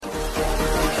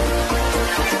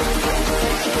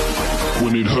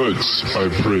When it hurts, I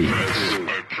pray.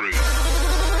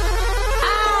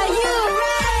 Are you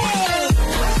ready?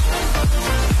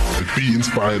 The Be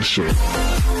Inspired Show.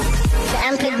 The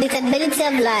unpredictability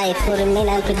of life will remain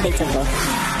unpredictable.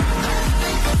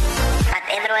 But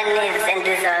everyone needs and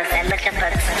deserves a little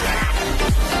bit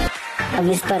of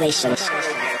inspiration.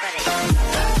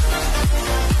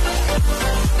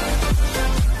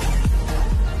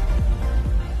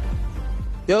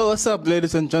 Yo, what's up,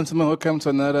 ladies and gentlemen? Welcome to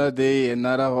another day,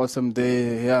 another awesome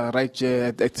day. Yeah, right here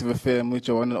at Active FM, which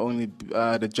are one and only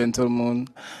the Gentleman.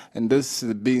 And this is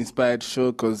the Be Inspired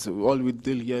Show, because all we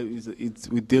deal here is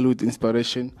we deal with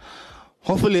inspiration.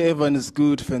 Hopefully, everyone is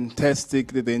good,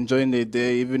 fantastic, that they're enjoying their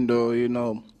day, even though, you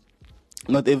know,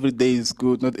 not every day is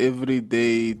good, not every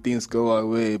day things go our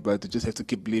way, but you just have to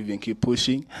keep living, keep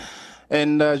pushing.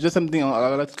 And just something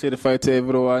I'd like to clarify to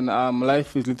everyone,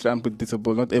 life is literally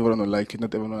unpredictable. Not everyone will like you,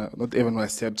 not everyone will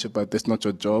accept you, but that's not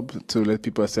your job to let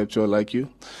people accept you or like you.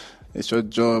 It's your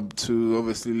job to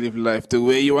obviously live life the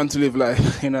way you want to live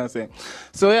life, you know what I'm saying?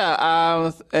 So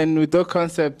yeah, and with that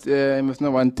concept, it's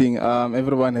not one thing,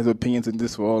 everyone has opinions in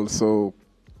this world, so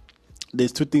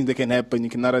there's two things that can happen. You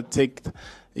can either take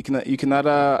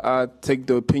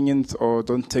the opinions or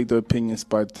don't take the opinions,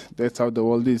 but that's how the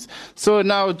world is. So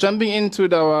now jumping into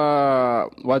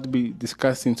what we're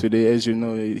discussing today, as you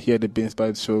know, here at the Be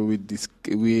Inspired Show, we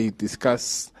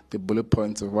discuss the bullet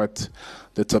points of what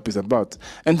the topic is about.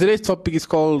 And today's topic is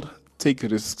called Take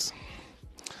Risks.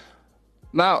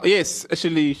 Now, yes,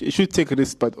 actually, you should take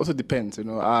risks, but also depends, you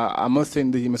know. I'm not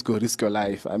saying that you must go risk your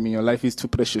life. I mean, your life is too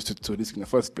precious to risk in the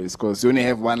first place, because you only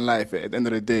have one life at the end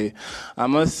of the day.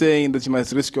 I'm not saying that you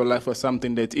must risk your life for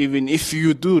something that even if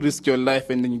you do risk your life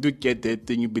and then you do get dead,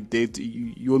 then you'll be dead,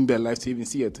 you won't be alive to even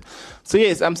see it. So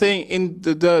yes, I'm saying in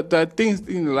the are things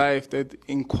in life that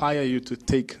inquire you to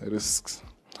take risks,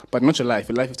 but not your life.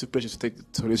 Your life is too precious to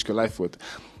risk your life with.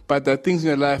 But there are things in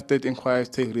your life that inquire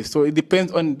take risks. So it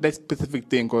depends on that specific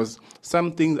thing, because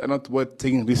some things are not worth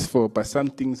taking risks for, but some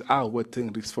things are worth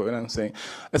taking risks for, you know what I'm saying?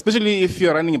 Especially if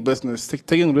you're running a business,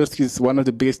 taking risks is one of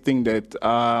the biggest things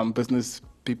that business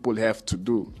people have to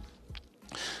do.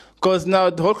 Because now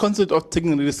the whole concept of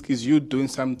taking risk is you doing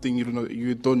something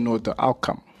you don't know the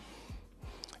outcome.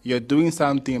 You're doing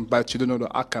something, but you don't know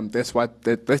the outcome. That's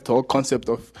the whole concept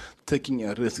of taking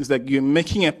a risk. It's like you're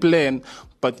making a plan,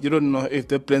 but you don't know if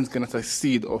the plan's going to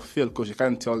succeed or fail, because you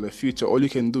can't tell the future. All you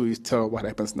can do is tell what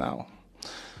happens now.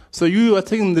 So you are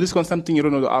taking the risk on something you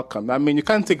don't know the outcome. I mean, you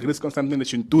can't take risk on something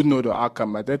that you do know the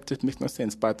outcome, but that just makes no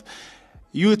sense. But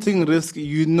you taking risk,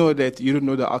 you know that you don't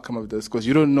know the outcome of this, because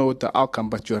you don't know the outcome,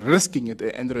 but you're risking it at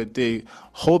the end of the day,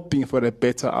 hoping for a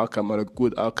better outcome or a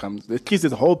good outcome. The key is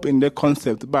hope in the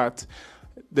concept, but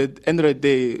at the end of the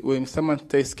day, when someone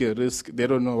takes a risk, they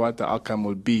don't know what the outcome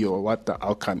will be or what the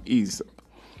outcome is.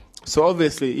 So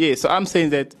obviously, yeah, so I'm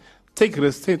saying that take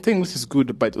risk, taking risk is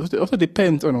good, but it also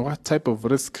depends on what type of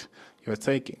risk you're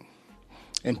taking.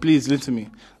 And please listen to me.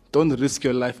 Don't risk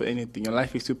your life for anything. Your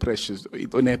life is too precious.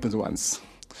 It only happens once.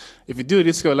 If you do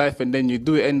risk your life and then you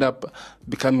do end up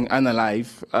becoming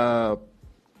unalive,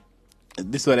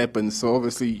 this is what happens. So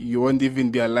obviously, you won't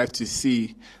even be alive to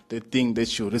see the thing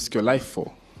that you risk your life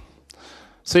for.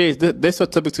 So yes, that's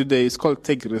what topic today is called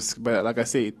take risk. But like I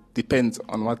say, it depends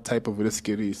on what type of risk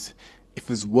it is.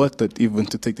 If it's worth it even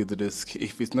to take the risk.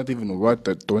 If it's not even worth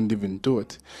it, don't even do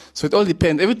it. So it all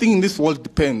depends. Everything in this world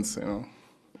depends, you know.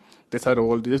 That's how the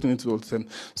world is.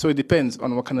 So it depends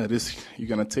on what kind of risk you're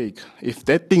going to take. If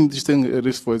that thing you're taking a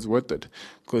risk for is worth it,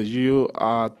 because you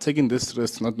are taking this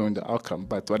risk not knowing the outcome.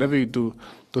 But whatever you do,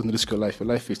 don't risk your life. Your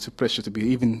life is too precious to be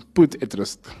even put at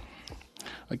risk.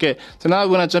 Okay, so now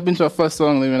we're going to jump into our first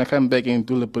song. Then we're going to come back and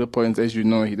do the bullet points. As you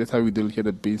know, that's how we do here at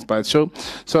the Be Inspired Show.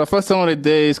 So our first song of the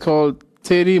day is called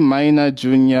Terry Minor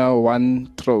Jr.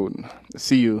 One Throne.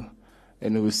 See you,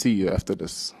 and we will see you after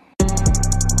this.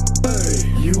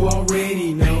 You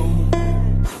already know.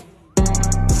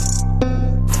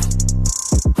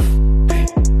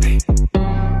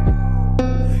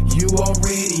 You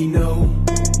already know.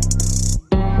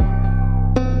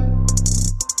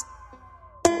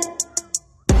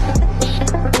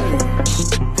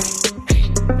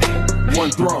 One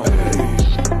throne.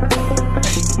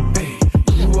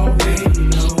 You already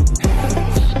know.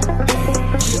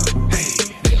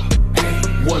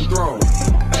 One throne.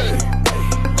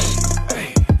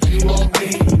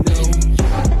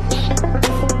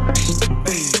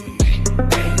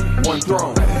 One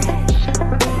throne.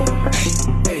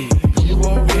 You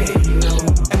already know.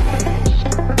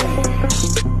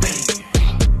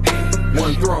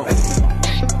 One throne.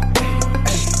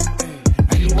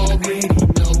 You already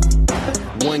know.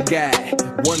 One guy,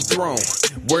 one throne,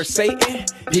 Where's Satan?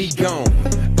 He gone.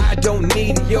 I don't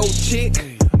need your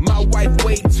chick. My wife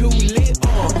way too lit.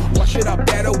 Why should I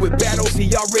battle with battles?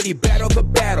 He already battled the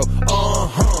battle.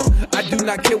 I do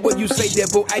not care what you say,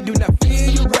 devil. I do not fear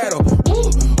you rattle. Woo.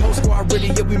 Whole squad ready,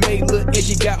 yeah, we made look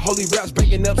edgy. Got holy raps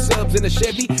bringing up subs in a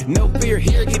Chevy. No fear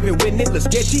here, even when it looks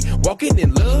sketchy. Walking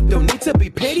in love, don't need to be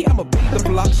petty. I'ma beat the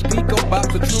block, speak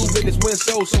about the true witness win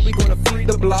soul. So we gonna free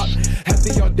the block. Have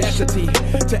the audacity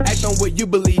to act on what you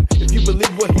believe. If you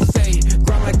believe what he say,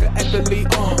 grind like an athlete.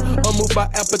 Unmoved by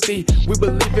apathy. We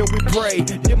believe and we pray.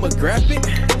 Demographic?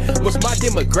 What's my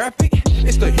demographic?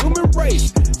 It's the human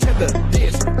race. Tether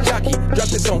this, jockey, drop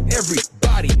this on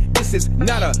everybody. This is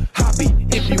not a hobby.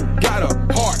 If you got a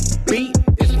heartbeat,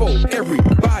 it's for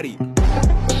everybody.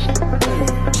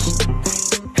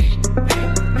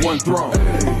 One throne.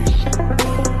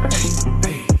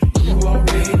 You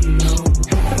already know.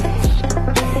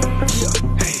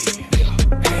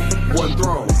 One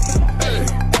throne.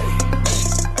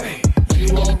 You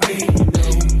already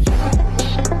know.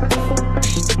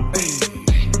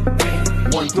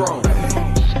 One throne.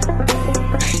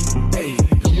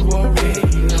 You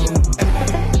already know.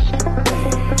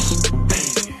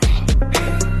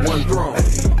 One throne.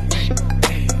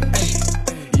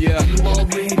 Yeah. You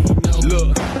already know.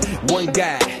 Look, one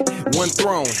guy, one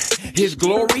throne. His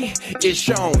glory is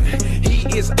shown. He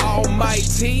is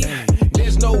almighty.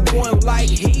 There's no one like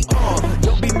he.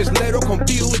 Don't be misled or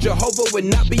confused. Jehovah would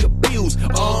not be abused.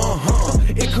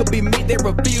 It could be me that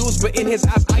refused, but in his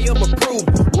eyes I am approved.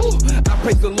 Woo. I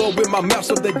praise the Lord with my mouth,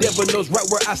 so the devil knows right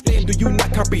where I stand. Do you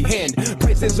not comprehend?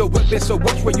 Praise is a weapon, so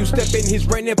watch where you step in. He's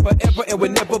reigning forever and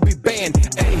will never be banned.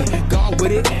 Hey, God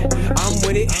with it, I'm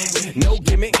with it. No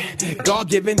gimmick, God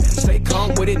given. Stay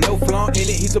calm with it, no flaw in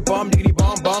it. He's a bomb, diggity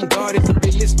bomb, bomb. God is a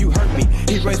business, you heard me.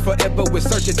 He reigns forever with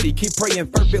certainty. Keep praying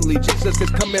fervently. Jesus is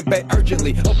coming back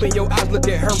urgently. Open your eyes, look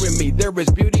at her and me. There is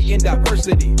beauty in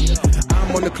diversity.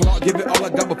 I'm on the clock, give it all I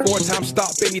got before time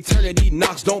stop. In eternity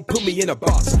knocks, don't put me in a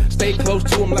box. Stay close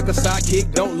to him like a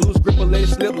sidekick. Don't lose grip or let it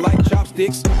slip like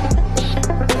chopsticks.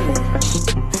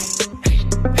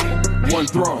 One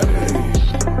throne.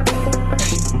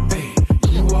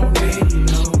 You already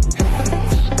know.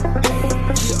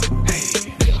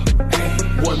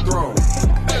 One throne.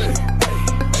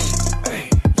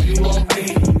 You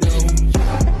already know.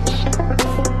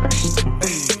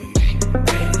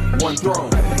 One throne.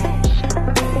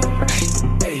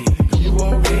 You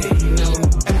already know.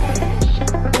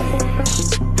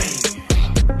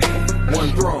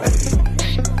 One throne.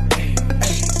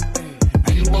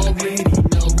 You already know.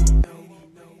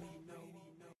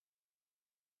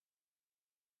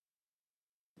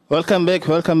 Welcome back.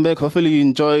 Hopefully you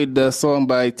enjoyed the song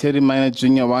by Terry Minor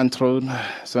Jr. One Throne.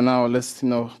 So now let's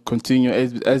continue.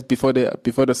 As before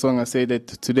the song, I said that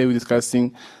today we're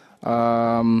discussing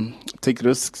take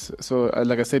risks. So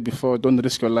like I said before, don't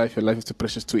risk your life. Your life is too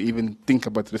precious to even think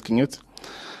about risking it.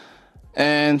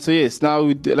 And so yes, now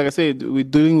like I said, we're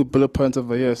doing bullet points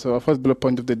over here. So our first bullet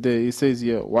point of the day, it says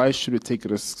here, why should we take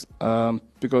risks?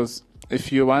 Because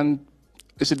if you want,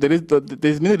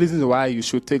 there's many reasons why you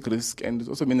should take risk, and there's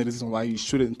also many reasons why you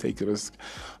shouldn't take risk.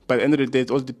 But at the end of the day,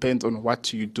 it all depends on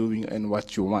what you're doing and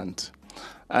what you want.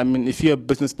 I mean, if you're a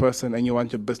business person and you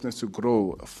want your business to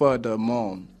grow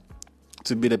furthermore,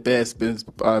 to be the best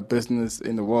business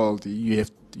in the world, you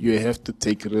have to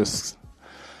take risks.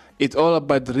 It's all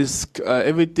about risk.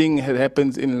 Everything that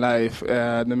happens in life,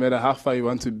 no matter how far you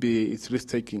want to be, it's risk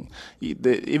taking.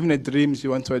 Even the dreams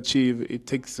you want to achieve, it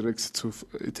takes risks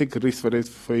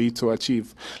for you to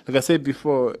achieve. Like I said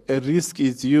before, a risk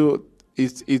is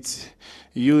it's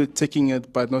you taking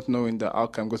it but not knowing the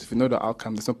outcome. Because if you know the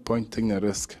outcome, there's no point taking a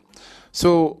risk.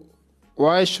 So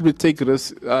why should we take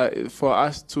risks? For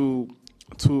us to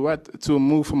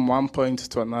move from one point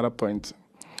to another point.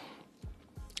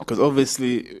 Because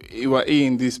obviously you are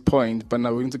in this point, but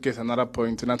now we're going to get another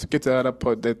point. And now to get to another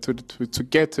point, to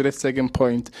get to the second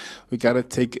point, we gotta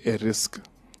take a risk.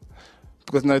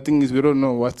 Because now the thing is, we don't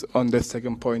know what's on the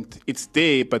second point. It's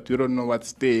there, but we don't know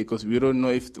what's there, because we don't know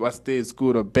if what's there is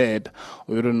good or bad,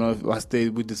 or we don't know if what's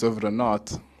there we deserve it or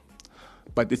not.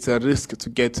 But it's a risk to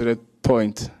get to that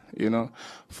point.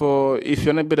 For if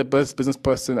you're not be the best business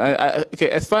person, okay,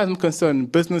 as far as I'm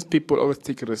concerned, business people always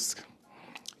take risks.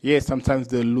 Yes, sometimes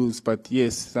they lose, but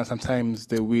yes, sometimes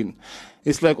they win.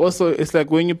 It's like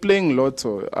when you're playing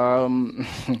lotto.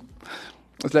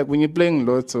 It's like when you're playing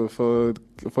lotto, for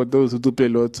those who do play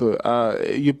lotto,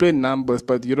 you play numbers,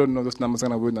 but you don't know those numbers are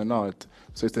going to win or not.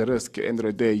 So it's a risk at the end of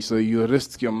the day. So you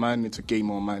risk your money to gain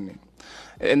more money.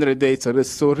 At the end of the day, it's a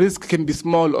risk. So risk can be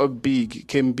small or big,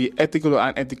 can be ethical or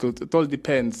unethical. It all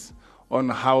depends on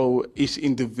how each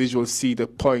individual see the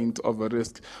point of a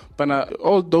risk. But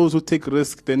all those who take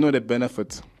risk, they know the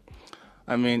benefit.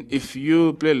 I mean, if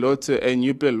you play lotto and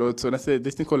you play lotto, let's say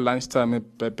this thing called lunchtime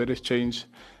at British Change,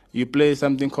 you play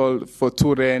something called for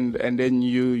 2 rand, and then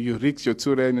you risk your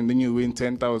 2 rand and then you win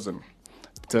 10,000.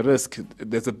 It's a risk.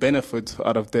 There's a benefit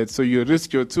out of that. So you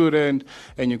risk your 2 rand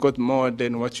and you got more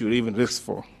than what you even risk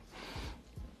for.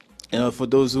 You know, for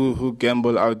those who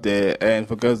gamble out there, and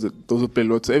for those who play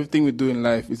lotto, everything we do in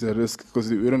life is a risk because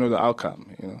we don't know the outcome,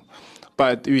 you know.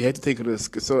 But we had to take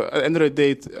risk. So at the end of the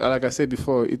day, like I said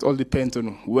before, it all depends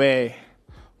on where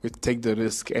we take the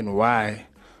risk and why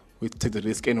we take the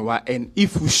risk and why, and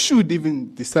if we should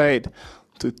even decide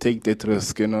to take that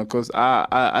risk, you know. Because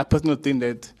I personally think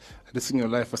that risking your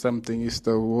life for something is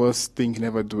the worst thing you can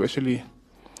ever do. Actually,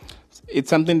 it's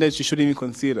something that you shouldn't even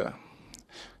consider.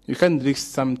 You can't risk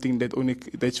something that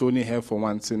you only have for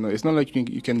once. You know, it's not like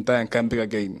you can die and come back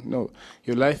again. No,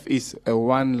 your life is a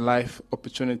one-life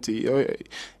opportunity.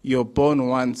 You're born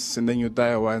once and then you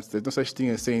die once. There's no such thing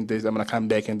as saying I'm gonna come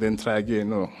back and then try again.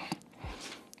 No.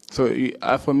 So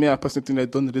for me, I personally think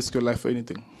that don't risk your life for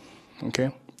anything,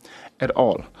 okay, at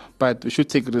all. But we should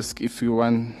take risk if you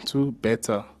want to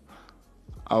better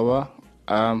our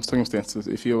circumstances.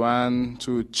 If you want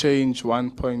to change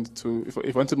one point to, if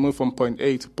you want to move from point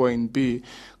A to point B,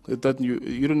 that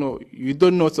you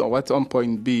don't know what's on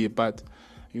point B, but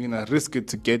you're gonna risk it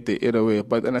to get there either way.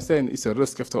 But understand, it's a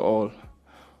risk after all.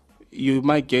 You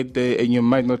might get there and you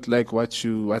might not like what's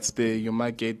there. You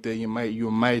might get there, you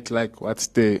might like what's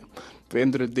there. At the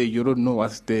end of the day, you don't know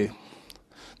what's there.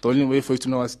 The only way for you to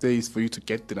know what's there is for you to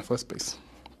get there in the first place.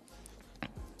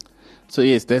 So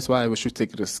yes, that's why we should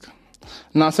take risk.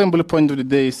 Now, second bullet point of the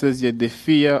day says here, the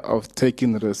fear of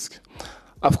taking risk.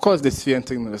 Of course, there's fear in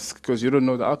taking risk because you don't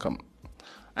know the outcome.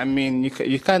 I mean,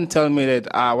 you can't tell me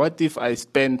that, what if I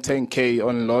spend 10K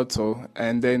on lotto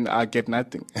and then I get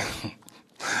nothing?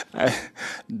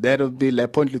 That would be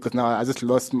like pointless because now I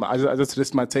just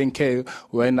risked my 10K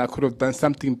when I could have done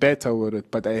something better with it,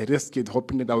 but I risked it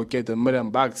hoping that I would get $1 million,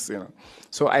 you know.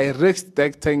 So I risked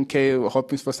that 10K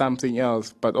hoping for something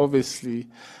else, but obviously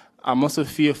I'm also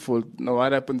fearful. Now,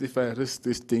 what happens if I risk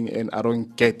this thing and I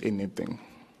don't get anything?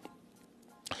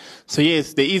 So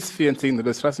yes, there is fear in taking the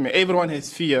risk. Trust me, everyone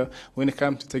has fear when it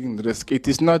comes to taking the risk. It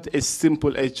is not as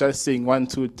simple as just saying 1,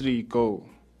 2, 3, go.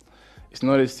 It's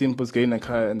not as simple as getting a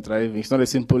car and driving. It's not as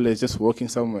simple as just walking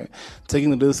somewhere.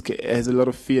 Taking the risk has a lot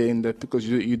of fear in that because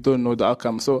you don't know the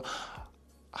outcome. So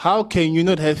how can you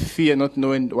not have fear not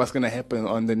knowing what's going to happen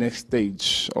on the next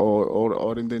stage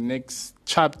or in the next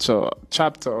chapter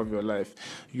of your life?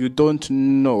 You don't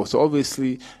know. So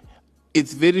obviously,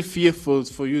 it's very fearful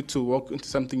for you to walk into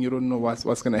something you don't know what's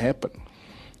going to happen.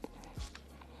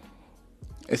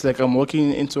 It's like I'm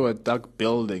walking into a dark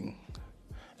building.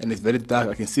 And it's very dark.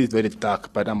 I can see it's very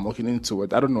dark, but I'm walking into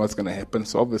it. I don't know what's going to happen.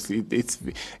 So obviously,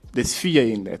 there's fear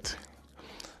in that.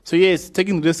 So yes,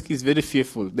 taking risk is very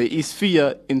fearful. There is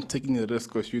fear in taking a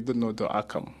risk because you don't know the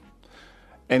outcome.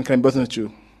 And can I be honest with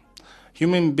you?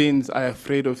 Human beings are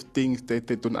afraid of things that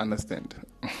they don't understand.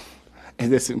 It's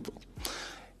that simple.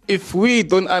 If we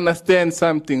don't understand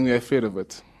something, we're afraid of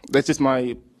it. That's just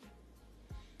my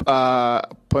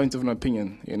point of an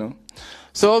opinion, you know.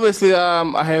 So obviously,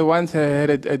 I once had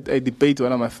a debate with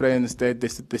one of my friends that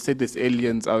they said there's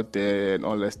aliens out there and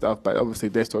all that stuff, but obviously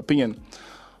that's their opinion.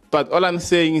 But all I'm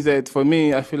saying is that for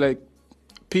me, I feel like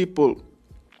people,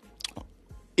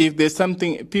 if there's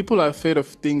something, people are afraid of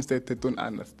things that they don't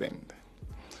understand.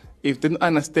 If they don't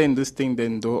understand this thing,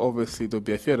 then they'll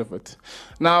be afraid of it.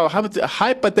 Now,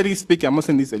 hypothetically speaking, I'm not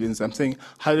saying these aliens, I'm saying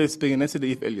hypothetically speaking, let's say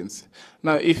the if aliens.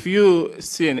 Now, if you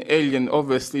see an alien,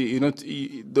 obviously,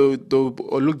 they'll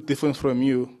look different from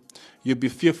you. You'll be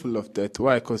fearful of that.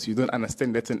 Why? Because you don't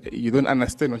understand that, and you don't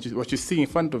understand what you see in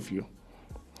front of you.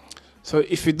 So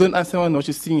if you don't understand what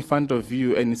you see in front of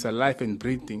you and it's alive and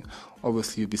breathing,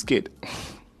 obviously you'll be scared.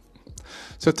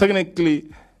 So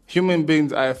technically, human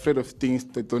beings are afraid of things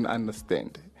they don't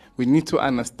understand. We need to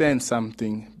understand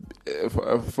something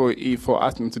for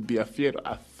us not to be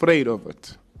afraid of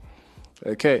it.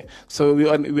 Okay, so we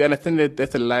understand that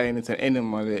that's a lion, it's an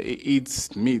animal, it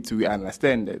eats meat, we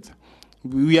understand it.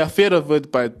 We are afraid of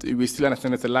it, but we still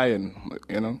understand it's a lion,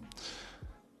 you know.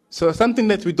 So something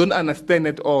that we don't understand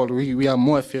at all, we are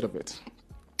more afraid of it.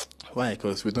 Why?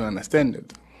 Because we don't understand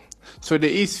it. So there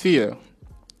is fear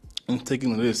in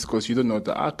taking risks because you don't know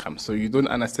the outcome. So you don't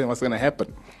understand what's going to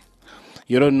happen.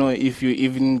 You don't know if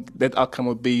that outcome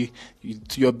will be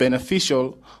to your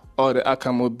beneficial or the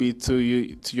outcome will be to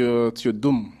your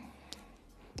doom.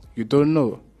 You don't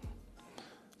know.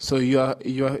 So you are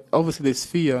obviously there's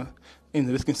fear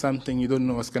in risking something you don't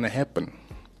know what's going to happen.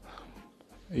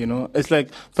 You know, it's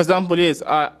like, for example, yes,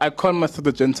 I call myself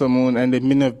a gentleman, and the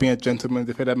meaning of being a gentleman is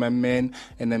the fact that I'm a man,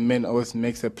 and a man always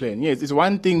makes a plan. Yes, it's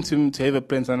one thing to have a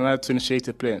plan, it's another to initiate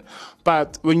a plan.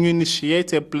 But when you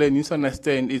initiate a plan, you need to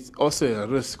understand it's also a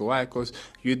risk. Why? Because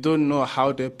you don't know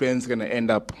how the plan's going to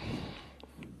end up.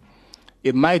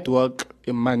 It might work,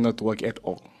 it might not work at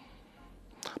all.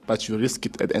 But you risk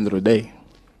it at the end of the day.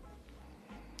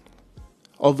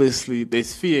 Obviously,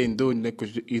 there's fear in doing it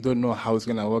because you don't know how it's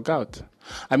going to work out.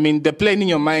 I mean, the plan in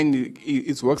your mind,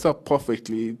 it works out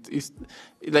perfectly. It's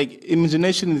like,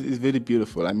 imagination is very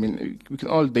beautiful. I mean, we can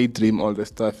all daydream all the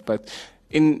stuff, but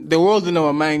in the world in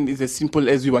our mind is as simple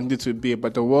as we want it to be,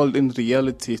 but the world in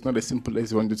reality is not as simple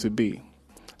as we want it to be.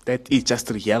 That is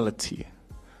just reality,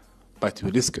 but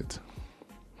we risk it.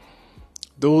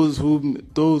 Those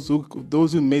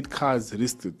who made cars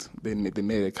risked it. They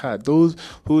made a car. Those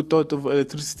who thought of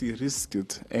electricity risked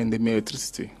it, and they made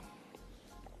electricity.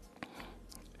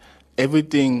 Every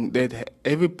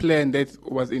plan that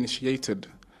was initiated,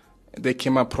 they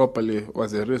came up properly,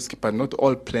 was a risk, but not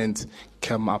all plans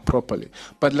came up properly.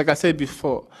 But like I said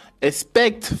before,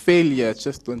 expect failure,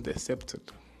 just don't accept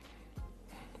it.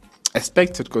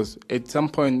 Expect it, because at some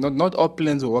point, not all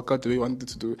plans will work out the way you wanted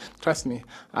to do. Trust me,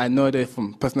 I know that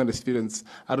from personal experience.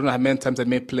 I don't know how many times I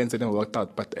made plans that didn't work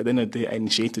out, but at the end of the day, I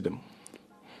initiated them.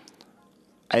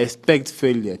 I expect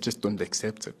failure, just don't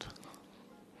accept it.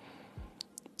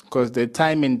 Because the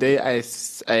time and day I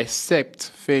accept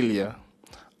failure,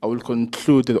 I will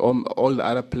conclude that all the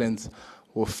other plans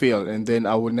will fail, and then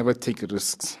I will never take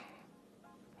risks.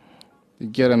 You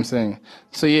get what I'm saying?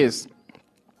 So yes,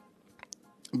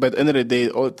 but at the end of the day,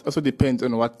 it also depends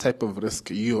on what type of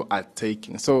risk you are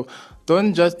taking. So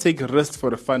don't just take risks for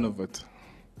the fun of it.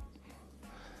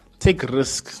 Take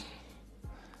risks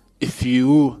if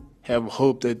you have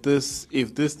hope that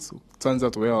if this turns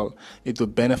out well, it will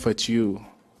benefit you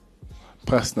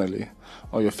personally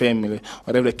or your family,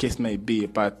 whatever the case may be.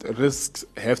 But risks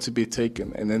have to be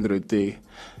taken at the end of the day.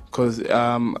 Because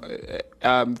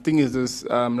the thing is this,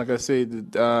 like I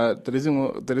said, the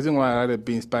reason why I like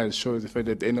Be Inspired show is the fact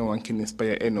that anyone can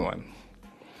inspire anyone.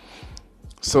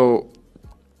 So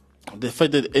the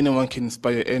fact that anyone can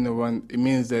inspire anyone, it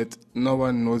means that no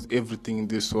one knows everything in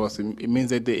this world. It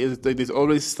means that there's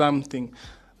always something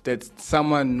that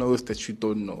someone knows that you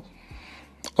don't know.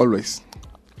 Always.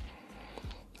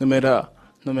 No matter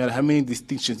how many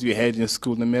distinctions you had in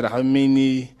school, no matter how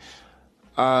many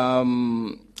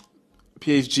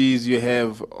PhDs you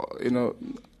have, you know,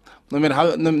 no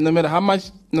matter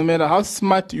how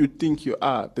smart you think you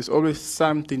are, there's always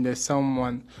something that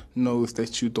someone knows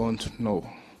that you don't know.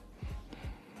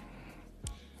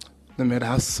 No matter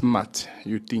how smart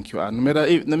you think you are, no matter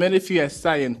if you're a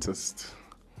scientist,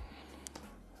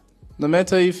 no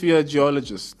matter if you're a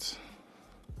geologist,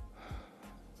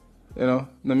 you know,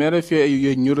 no matter if you're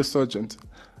a neurosurgeon,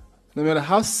 no matter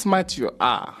how smart you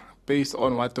are, based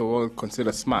on what the world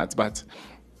considers smart, but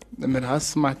no matter how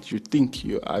smart you think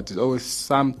you are, there's always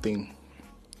something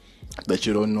that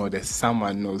you don't know that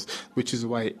someone knows, which is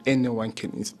why anyone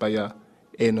can inspire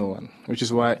anyone, which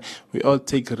is why we all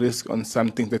take a risk on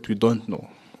something that we don't know.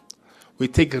 We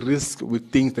take a risk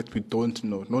with things that we don't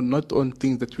know, not on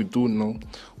things that we do know,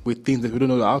 with things that we don't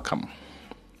know the outcome.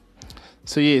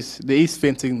 So yes, there is fear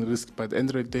in taking the risk, but at the end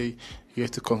of the day, you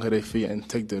have to conquer the fear and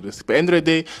take the risk. But at the end of the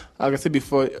day, like I said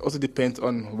before, it also depends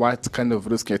on what kind of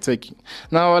risk you're taking.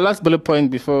 Now, our last bullet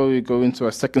point before we go into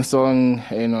our second song,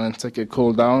 and take a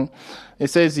cool down, it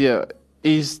says here,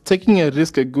 is taking a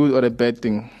risk a good or a bad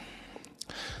thing?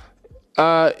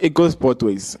 It goes both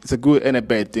ways. It's a good and a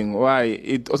bad thing. Why?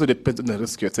 It also depends on the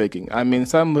risk you're taking. I mean,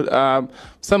 sometimes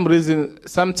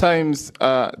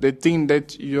the thing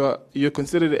that you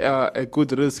consider a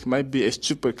good risk might be a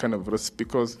stupid kind of risk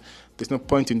because there's no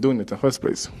point in doing it in the first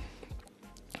place.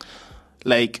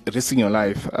 Like risking your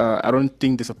life. I don't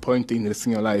think there's a point in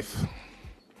risking your life.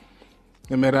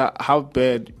 No matter how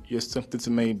bad your symptoms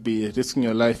may be, risking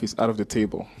your life is out of the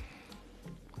table.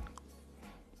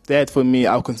 That for me,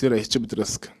 I'll consider a stupid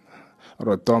risk,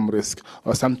 or a dumb risk,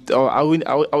 or something. Or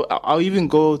I'll even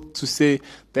go to say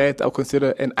that I'll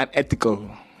consider an unethical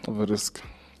of a risk.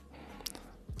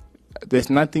 There's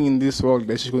nothing in this world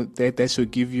that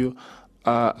should give you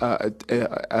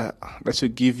that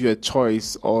should give you a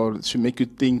choice or should make you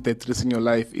think that risking your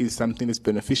life is something that's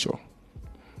beneficial.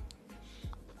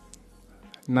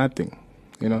 Nothing,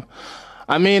 you know.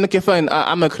 I mean, okay, fine,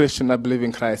 I'm a Christian, I believe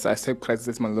in Christ, I accept Christ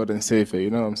as my Lord and Savior, you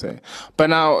know what I'm saying? But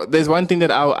now, there's one thing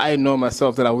that I know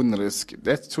myself that I wouldn't risk.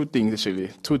 That's two things, actually.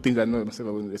 Two things I know myself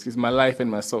I wouldn't risk. It's my life and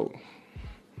my soul.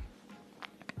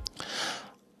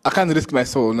 I can't risk my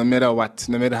soul no matter what,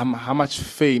 no matter how much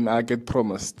fame I get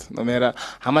promised, no matter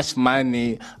how much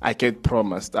money I get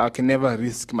promised. I can never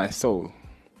risk my soul.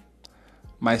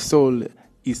 My soul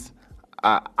is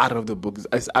out of the books,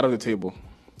 it's out of the table.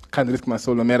 Can't risk my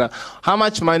soul no matter how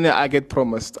much money I get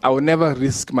promised. I will never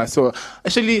risk my soul.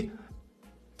 Actually,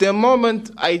 the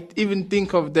moment I even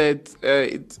think of that,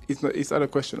 it's not a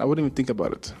question. I wouldn't even think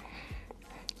about it.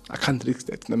 I can't risk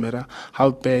that no matter how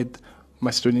bad my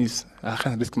situation is. I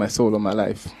can't risk my soul or my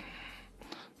life.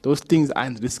 Those things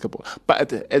aren't riskable.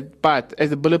 But as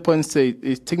the bullet point says,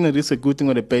 is taking a risk a good thing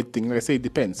or a bad thing? Like I say, it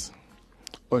depends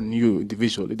on you,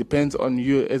 individual. It depends on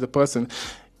you as a person.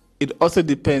 It also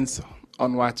depends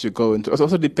on what you go into. It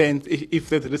also depends if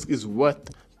that risk is worth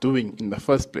doing in the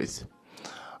first place.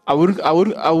 I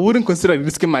wouldn't consider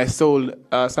risking my soul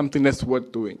something that's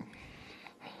worth doing.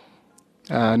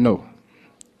 No.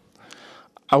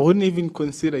 I wouldn't even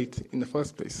consider it in the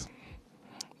first place.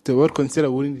 The word consider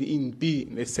wouldn't even be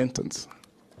in a sentence.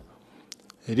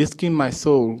 Risking my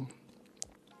soul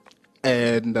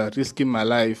and risking my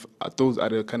life, those are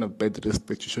the kind of bad risks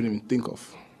that you shouldn't even think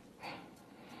of.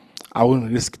 I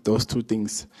wouldn't risk those two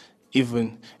things,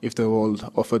 even if the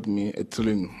world offered me a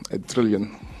trillion.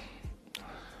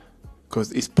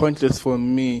 Because it's pointless for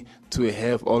me to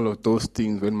have all of those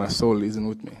things when my soul isn't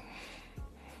with me.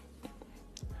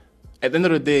 At the end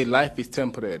of the day, life is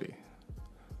temporary.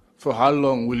 For how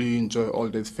long will you enjoy all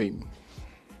that fame?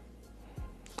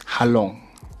 How long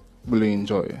will you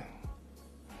enjoy?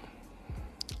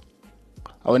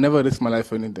 I will never risk my life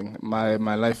for anything. My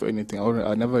life for anything.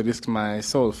 I'll never risk my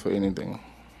soul for anything.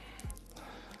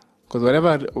 Because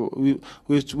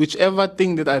whichever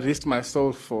thing that I risk my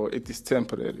soul for, it is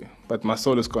temporary. But my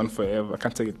soul is gone forever. I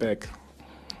can't take it back.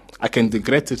 I can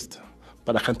regret it,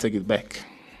 but I can't take it back.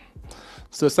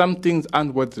 So some things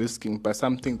aren't worth risking, but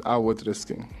some things are worth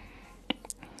risking.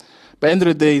 But at the end of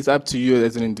the day, it's up to you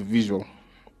as an individual.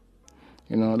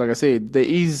 You know, like I said,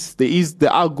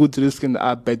 there are good risks and there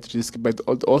are bad risks, but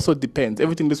it also depends.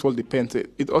 Everything in this world depends.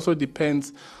 It also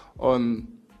depends on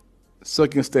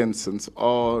circumstances,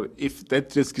 or if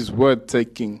that risk is worth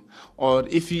taking, or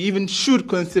if you even should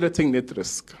consider taking that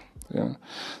risk. Yeah.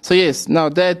 So yes, now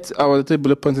that our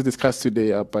bullet points to discuss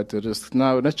today about the risk.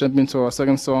 Now let's jump into our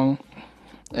second song.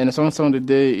 And the song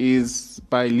today is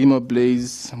by Limo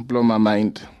Blaze, Blow My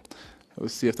Mind. We'll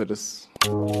see after this.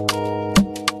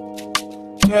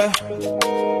 Yeah.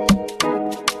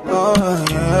 Oh,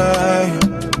 yeah.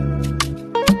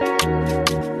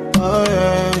 Oh,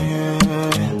 yeah, yeah.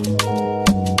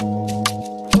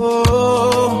 Oh,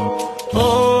 oh,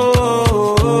 oh,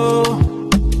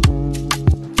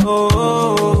 oh, oh.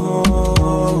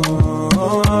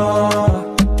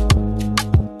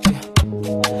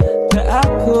 The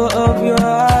apple of your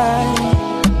eye,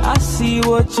 I see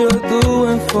what you're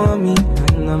doing for me,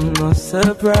 and I'm not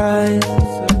surprised.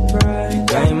 You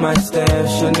guide my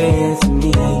steps, you're near to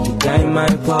me. You guide my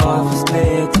path, it's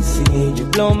clear to see. You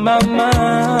blow my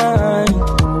mind,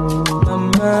 my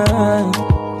mind.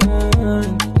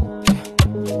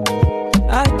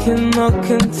 I cannot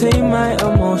contain my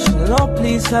emotion. Lord,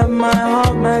 please have my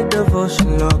heart, my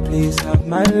devotion. Lord, please have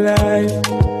my life,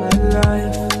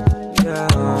 yeah.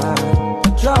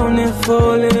 Drowning,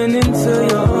 falling into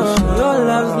your ocean. Your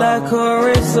love's like a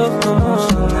race of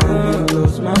commotion, and it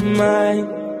blows my mind.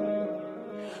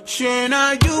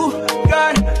 Shana, you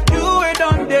got you it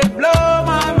on they blow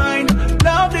my mind.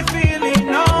 Love the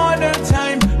feeling all the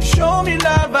time. Show me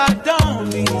love I don't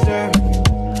deserve.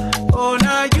 Oh,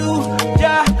 now you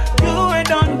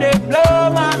it on they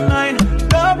blow my mind.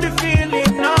 Love the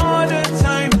feeling all the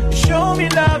time. Show me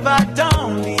love I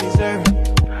don't deserve.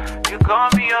 You call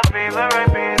me your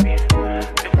favorite baby.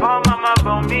 Before mama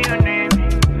born me your name.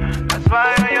 That's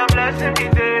why you're blessing me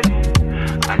daily.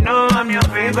 I know I'm your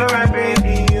favorite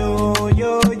baby. Yo.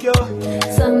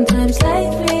 Sometimes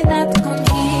life may not come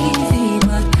easy,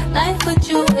 but life with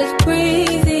you is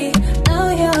breezy. Know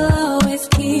you'll always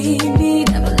keep me,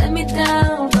 never let me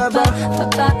down. Papa,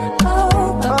 papa,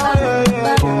 oh, papa,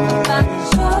 papa, papa,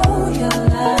 show your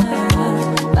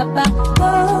love. Papa,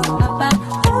 oh, papa,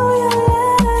 oh, your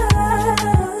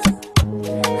love.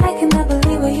 I cannot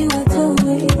believe what you are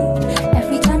doing.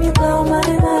 Every time you blow my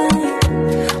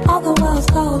mind, all the world's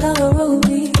cold, all the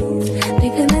rubies.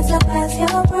 Thinking as I pass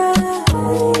your breath.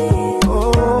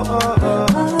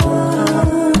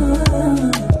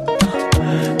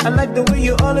 I like the way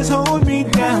you always hold me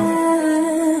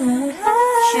down.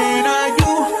 Shana,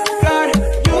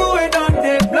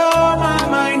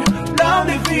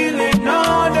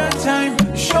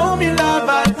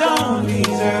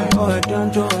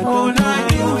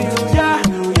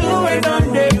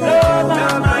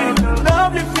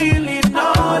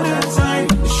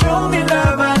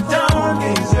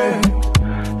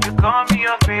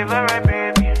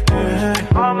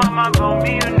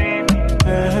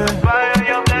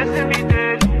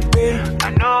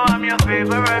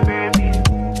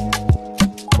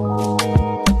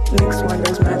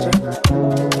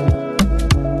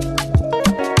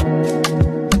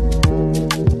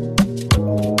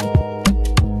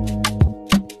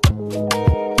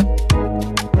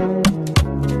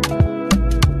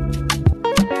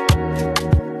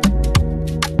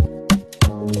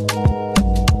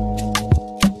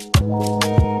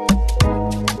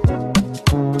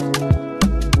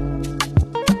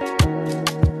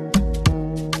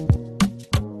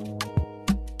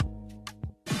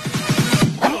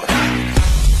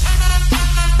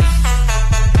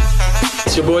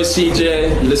 It's your boy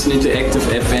CJ, listening to Active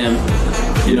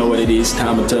FM. You know what it is,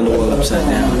 time to turn the world upside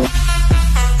down.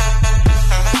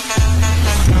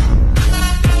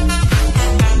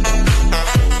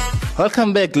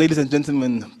 Welcome back, ladies and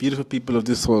gentlemen, beautiful people of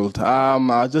this world. I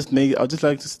would just like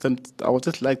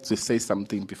to say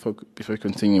something before we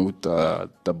continue with the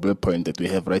bullet point that we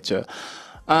have right here.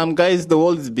 Guys, the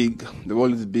world is big. The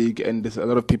world is big, and there's a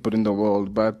lot of people in the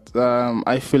world. But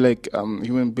I feel like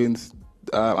human beings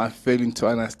are failing to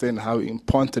understand how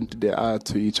important they are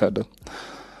to each other.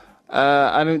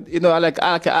 I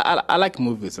like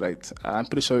movies, right? I'm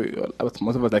pretty sure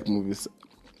most of us like movies.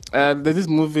 There's this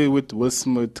movie with Will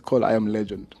Smith called I Am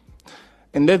Legend.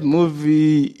 In that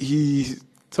movie, he's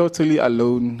totally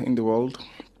alone in the world.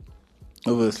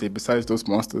 Obviously, besides those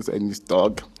monsters and his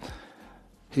dog,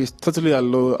 he's totally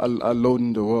alone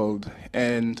in the world,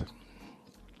 and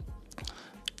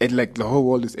like the whole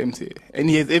world is empty. And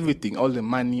he has everything, all the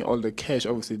money, all the cash.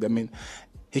 Obviously, I mean,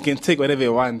 he can take whatever he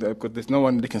wants because there's no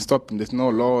one that can stop him. There's no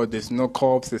law. There's no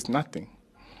cops. There's nothing.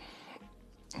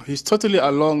 He's totally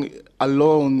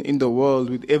alone in the world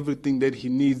with everything that he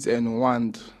needs and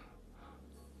wants,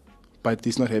 but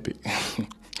he's not happy.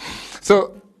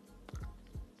 So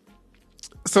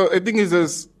the thing is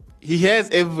this, he has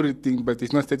everything, but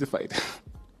he's not satisfied.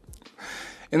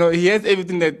 He has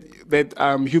everything that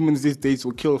humans these days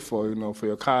will kill for, for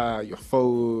your car, your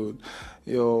phone,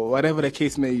 whatever the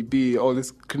case may be, all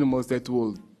these criminals that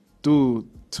will do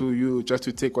to you just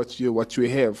to take what you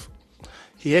have.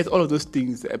 He has all of those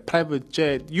things, a private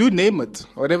jet, you name it,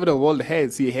 whatever the world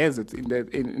has, he has it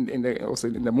also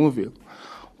in the movie.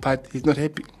 But he's not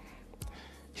happy.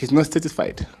 He's not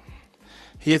satisfied.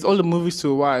 He has all the movies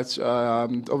to watch,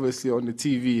 obviously on the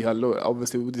TV,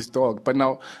 obviously with his dog. But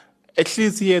now, at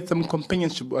least he had some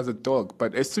companionship as a dog.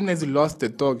 But as soon as he lost the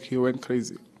dog, he went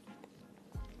crazy.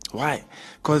 Why?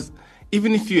 Because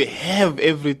even if you have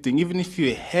everything, even if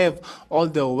you have all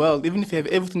the wealth, even if you have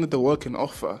everything that the world can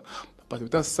offer, but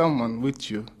without someone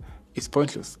with you, it's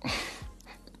pointless.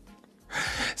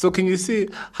 So can you see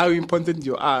how important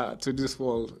you are to this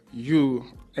world? You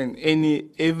and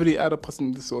every other person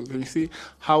in this world. Can you see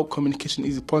how communication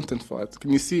is important for us?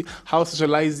 Can you see how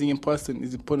socializing in person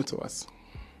is important to us?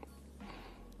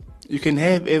 You can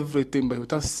have everything, but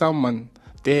without someone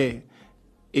there,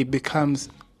 you become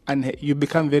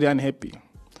very unhappy.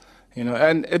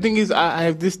 And the thing is, I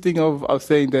have this thing of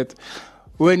saying that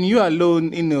when you're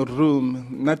alone in a room,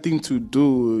 nothing to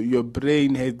do, your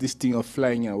brain has this thing of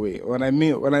flying away. What I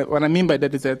mean by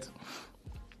that is that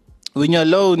when you're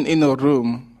alone in a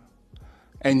room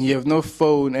and you have no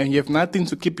phone and you have nothing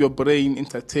to keep your brain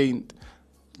entertained,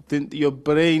 then your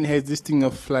brain has this thing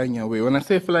of flying away. When I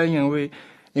say flying away,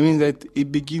 it means that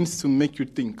it begins to make you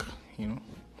think.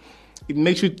 It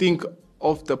makes you think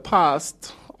of the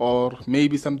past or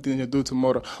maybe something you do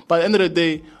tomorrow. But at the end of the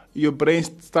day, your brain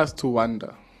starts to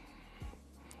wander.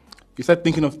 You start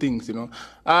thinking of things,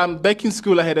 Back in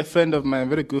school, I had a friend of mine, a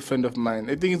very good friend of mine.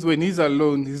 The thing is, when he's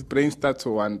alone, his brain starts to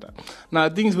wander. Now,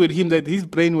 the thing is with him that his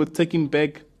brain will take him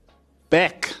back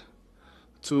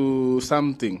to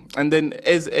something. And then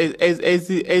as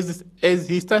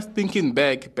he starts thinking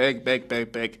back,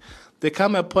 there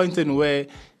comes a point in where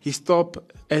he stops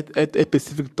at a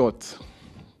specific thought.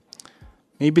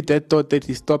 Maybe that thought that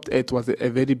he stopped at was a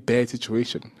very bad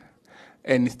situation.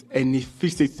 And he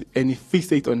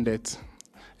fixates on that.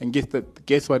 And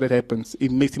guess what that happens?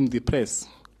 It makes him depressed.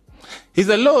 He's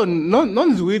alone, no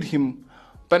one's with him.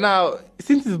 But now,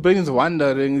 since his brain is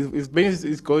wandering, his brain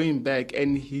is going back,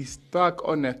 and he's stuck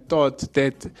on a thought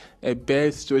that a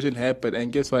bad situation happened,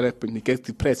 and guess what happened? He gets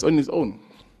depressed on his own.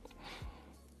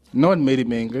 No one made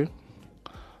him angry.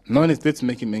 No one is there to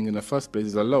make him angry in the first place.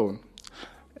 He's alone.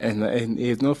 And he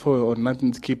has no phone or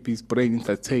nothing to keep his brain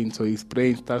entertained, so his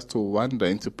brain starts to wander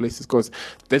into places because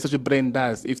that's what your brain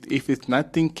does. If it's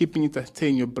nothing keeping it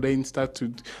entertained, your brain starts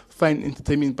to find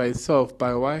entertainment by itself.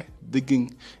 By why?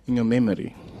 Digging in your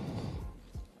memory.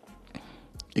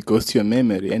 It goes to your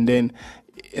memory, and then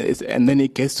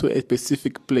it gets to a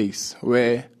specific place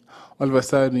where all of a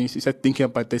sudden you start thinking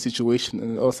about that situation,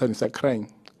 and all of a sudden you start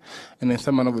crying. And then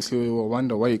someone obviously will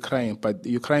wonder why you're crying, but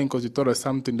you're crying because you thought of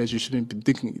something that you shouldn't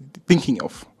be thinking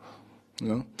of.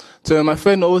 So my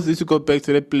friend always used to go back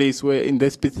to that place where, in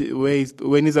that specific way,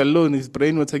 when he's alone, his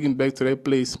brain will take him back to that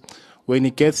place. When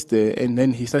he gets there, and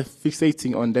then he starts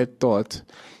fixating on that thought,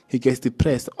 he gets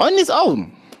depressed on his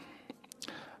own.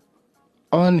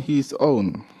 On his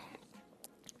own.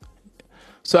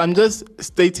 So I'm just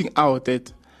stating out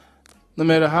that no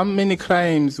matter how many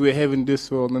crimes we have in this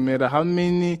world, no matter how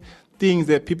many things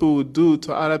that people will do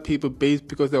to other people based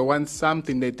because they want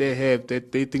something that they have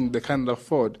that they think they can't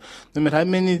afford. No matter how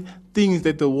many things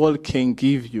that the world can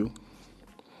give you,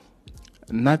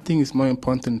 nothing is more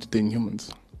important than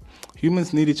humans.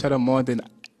 Humans need each other more than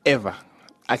ever.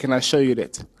 I can assure you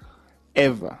that.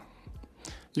 Ever.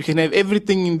 You can have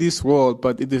everything in this world,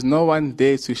 but if there's no one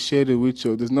there to share it with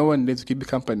you, there's no one there to keep you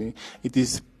company, it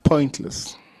is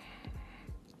pointless.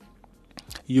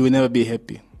 You will never be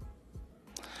happy.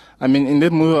 I mean, in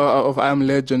that movie of I Am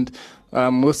Legend,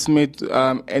 Will Smith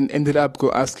ended up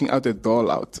asking out a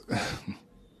doll out.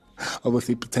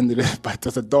 Obviously, he pretended it, but it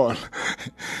was a doll.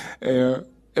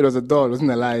 It was a doll, it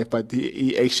wasn't alive, but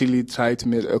he actually tried to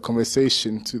make a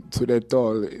conversation to that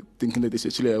doll, thinking that it's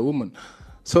actually a woman.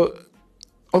 So,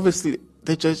 obviously,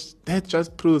 that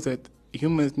just proves that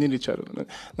humans need each other.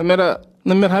 No matter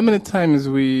how many times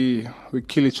we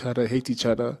kill each other, hate each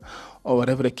other, or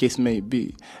whatever the case may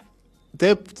be,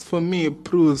 that for me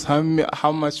proves how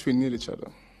much we need each other.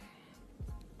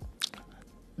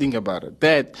 Think about it.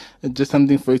 That is just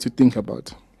something for you to think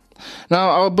about. Now,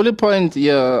 our bullet point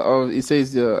here, it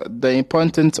says the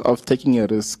importance of taking a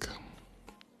risk.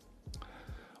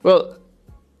 Well,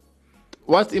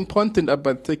 what's important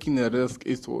about taking a risk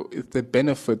is the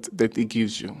benefit that it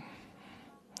gives you.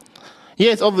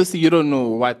 Yes, obviously you don't know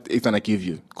what it's going to give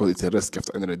you because it's a risk at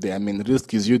the end of the day. I mean,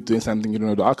 risk is you doing something you don't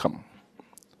know the outcome.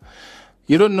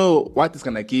 You don't know what it's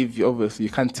going to give you. Obviously,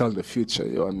 you can't tell the future.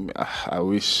 I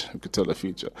wish you could tell the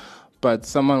future. But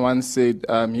someone once said,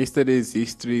 yesterday is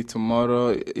history, tomorrow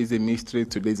is a mystery,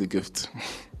 today is a gift.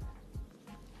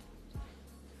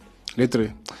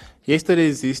 Literally. Yesterday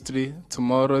is history,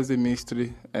 tomorrow is a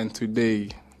mystery, and today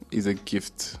is a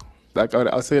gift. Like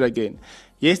I'll say it again.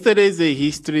 Yesterday is a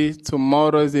history,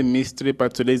 tomorrow is a mystery,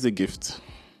 but today is a gift.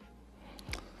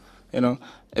 A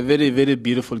very, very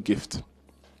beautiful gift.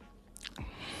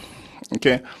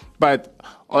 Okay? But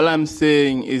all I'm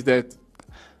saying is that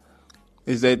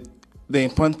the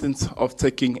importance of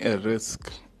taking a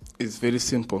risk is very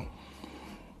simple.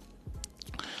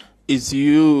 It's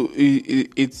you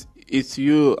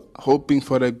hoping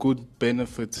for a good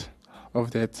benefit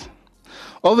of that.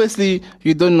 Obviously,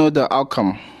 you don't know the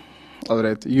outcome of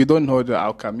that. You don't know the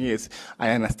outcome. Yes,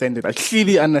 I understand it. I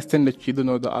clearly understand that you don't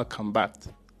know the outcome, but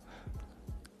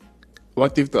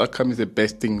what if the outcome is the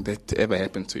best thing that ever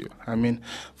happened to you? I mean,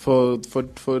 for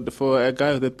a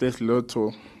guy that plays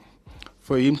Lotto,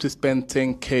 for him to spend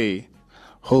 10K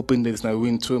hoping that he's going to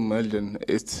win 2 million,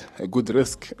 it's a good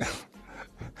risk.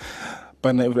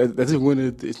 But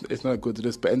it's not a good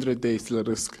risk, but at the end of the day, it's still a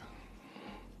risk.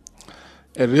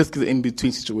 A risk is an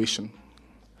in-between situation.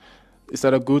 It's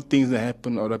not a good thing that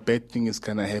happen or a bad thing is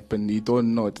going to happen. You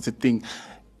don't know. It's a thing.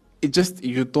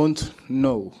 You don't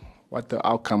know what the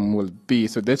outcome will be.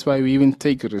 So that's why we even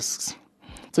take risks.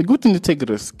 It's a good thing to take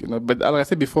risk, but like I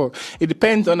said before, it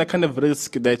depends on the kind of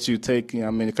risk that you take.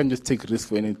 I mean, you can't just take risk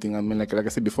for anything. I mean, like I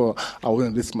said before, I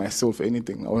wouldn't risk myself for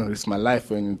anything. I wouldn't risk my life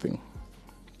for anything.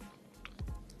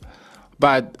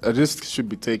 But a risk should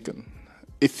be taken.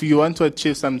 If you want to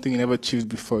achieve something you never achieved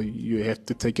before, you have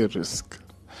to take a risk.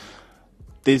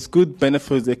 There's good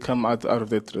benefits that come out of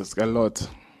that risk, a lot.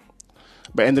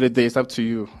 But at the end of the day, it's up to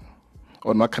you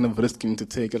on what kind of risk you need to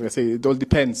take. Like I say, it all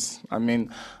depends. I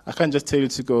mean, I can't just tell you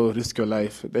to go risk your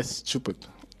life. That's stupid.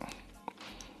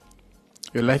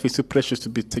 Your life is too precious to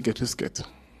take a risk at.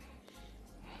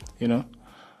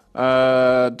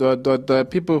 The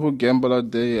people who gamble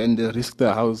out there and they risk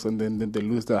their house and then they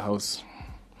lose their house.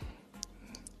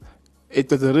 It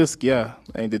was a risk, yeah,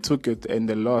 and they took it and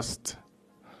they lost.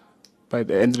 But at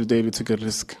the end of the day, they took a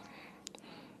risk.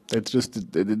 They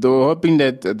were hoping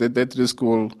that risk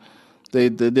will. They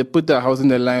put their house in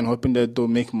the line, hoping that they'll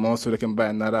make more so they can buy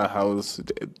another house.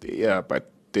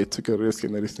 But they took a risk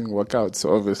and everything worked out.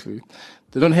 So obviously,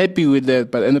 they're not happy with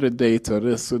that. But at the end of the day, it's a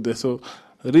risk. So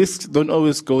risks don't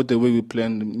always go the way we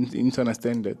plan them. You need to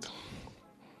understand that.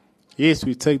 Yes,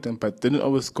 we take them, but they don't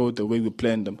always go the way we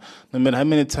plan them. No matter how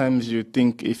many times you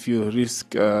think if you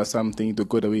risk something to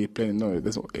go the way you plan, no,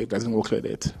 it doesn't work like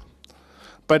that.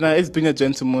 But now, as being a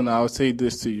gentleman, I'll say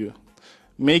this to you.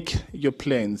 Make your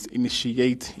plans,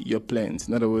 initiate your plans.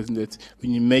 In other words, that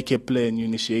when you make a plan, you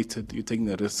initiate it, you're taking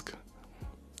a risk.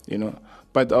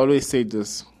 But I always say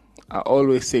this.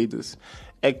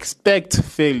 Expect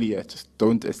failure, just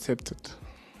don't accept it.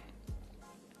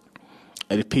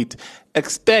 I repeat,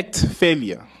 expect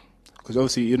failure, because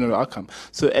obviously you know the outcome.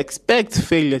 So expect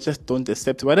failure, just don't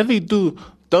accept it. Whatever you do,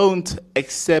 don't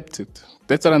accept it.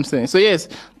 That's what I'm saying. So yes,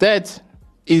 that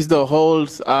is the whole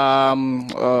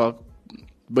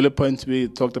bullet points we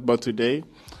talked about today.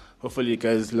 Hopefully you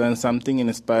guys learned something and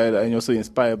inspired, and also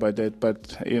inspired by that.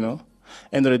 But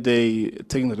End of the day,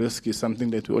 taking the risk is something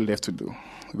that we all have to do,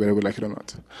 whether we like it or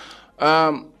not.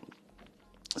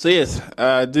 So yes,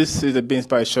 this is the Be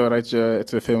Inspired show right here at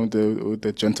the film with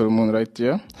the gentleman right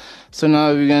here. So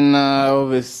now we're gonna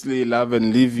obviously love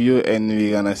and leave you, and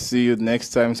we're gonna see you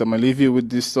next time. So I'm gonna leave you with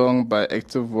this song by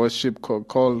Active Worship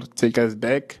called Take Us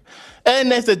Back.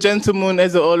 And as the gentleman,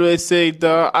 as I always say,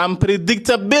 the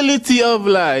unpredictability of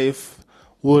life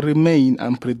will remain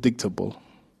unpredictable.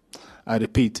 I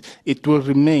repeat, it will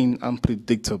remain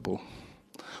unpredictable.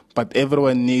 But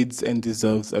everyone needs and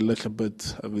deserves a little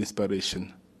bit of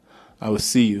inspiration. I will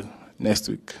see you next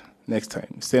week, next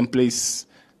time. Same place,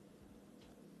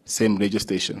 same radio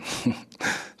station.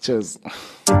 Cheers.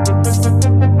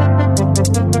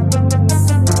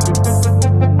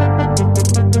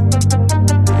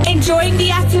 Enjoying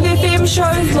the Active FM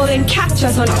shows? Well, then catch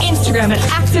us on Instagram at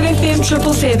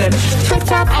ActiveFM777,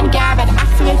 Twitter and Gab at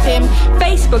ActiveFM,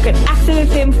 Facebook at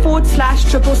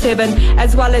ActiveFM/777,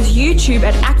 as well as YouTube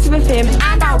at ActiveFM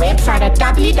and our website at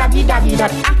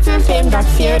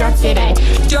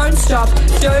www.activefm.co.za. Don't stop,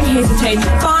 don't hesitate.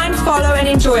 Find, follow and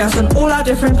enjoy us on all our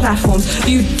different platforms.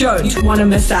 You don't want to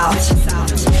miss out.